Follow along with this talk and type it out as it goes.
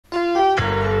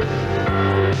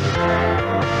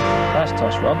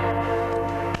Rob.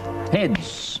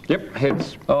 Heads. Yep,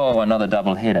 heads. Oh, another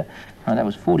double header. Oh, that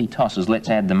was 40 tosses. Let's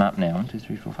add them up now. 1, 2,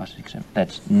 3, 4, 5, 6, 7.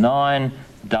 That's 9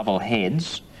 double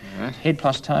heads. Right. Head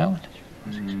plus tail.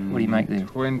 What do you make there?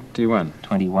 21.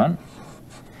 21.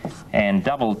 And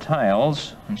double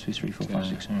tails. 1, 2, 3, 4, 5,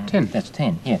 6, 7. 10. That's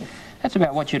 10, yeah. That's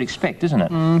about what you'd expect, isn't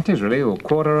it? It is really, or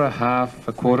quarter, a half,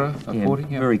 a quarter, a 40.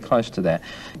 Yeah. Very close to that.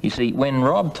 You see, when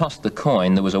Rob tossed the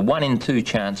coin, there was a 1 in 2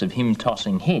 chance of him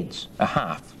tossing heads. A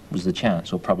half was the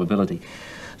chance, or probability.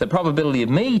 The probability of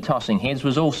me tossing heads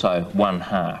was also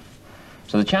 1/2.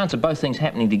 So the chance of both things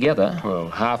happening together... Well,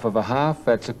 half of a half,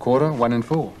 that's a quarter, 1 in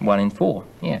 4. 1 in 4,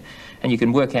 yeah. And you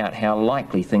can work out how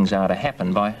likely things are to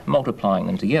happen by multiplying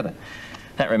them together.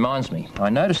 That reminds me, I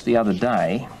noticed the other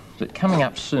day that coming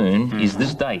up soon is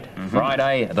this date,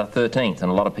 Friday the 13th,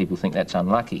 and a lot of people think that's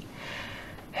unlucky.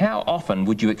 How often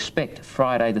would you expect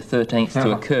Friday the 13th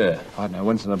to occur? I don't know,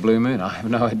 once in a blue moon, I have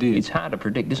no idea. It's hard to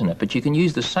predict, isn't it? But you can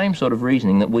use the same sort of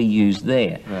reasoning that we used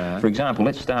there. Right. For example,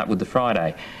 let's start with the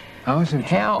Friday. Oh,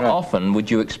 How often would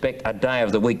you expect a day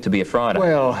of the week to be a Friday?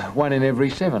 Well, 1 in every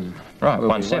 7. Right, will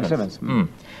 1/7.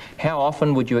 How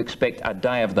often would you expect a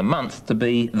day of the month to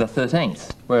be the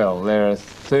 13th? Well, there are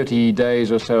 30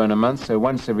 days or so in a month, so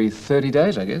once every 30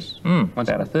 days, I guess. Once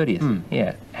out of 30th,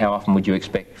 yeah. How often would you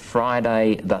expect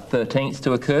Friday the 13th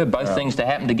to occur? Both things to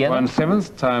happen together?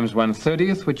 1/7 times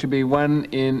 1/30th, which would be 1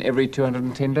 in every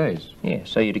 210 days. Yeah,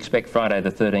 so you'd expect Friday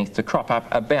the 13th to crop up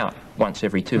about once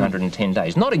every 210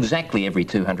 days. Not exactly every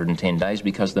 210 days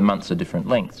because the months are different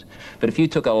lengths. But if you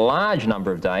took a large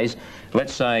number of days,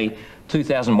 let's say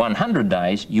 2,100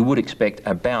 days, you would expect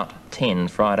about 10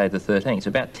 Friday the 13th.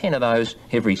 About 10 of those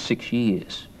every 6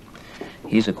 years.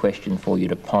 Here's a question for you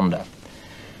to ponder.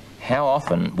 How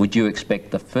often would you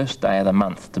expect the first day of the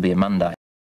month to be a Monday?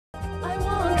 I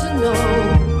want to know.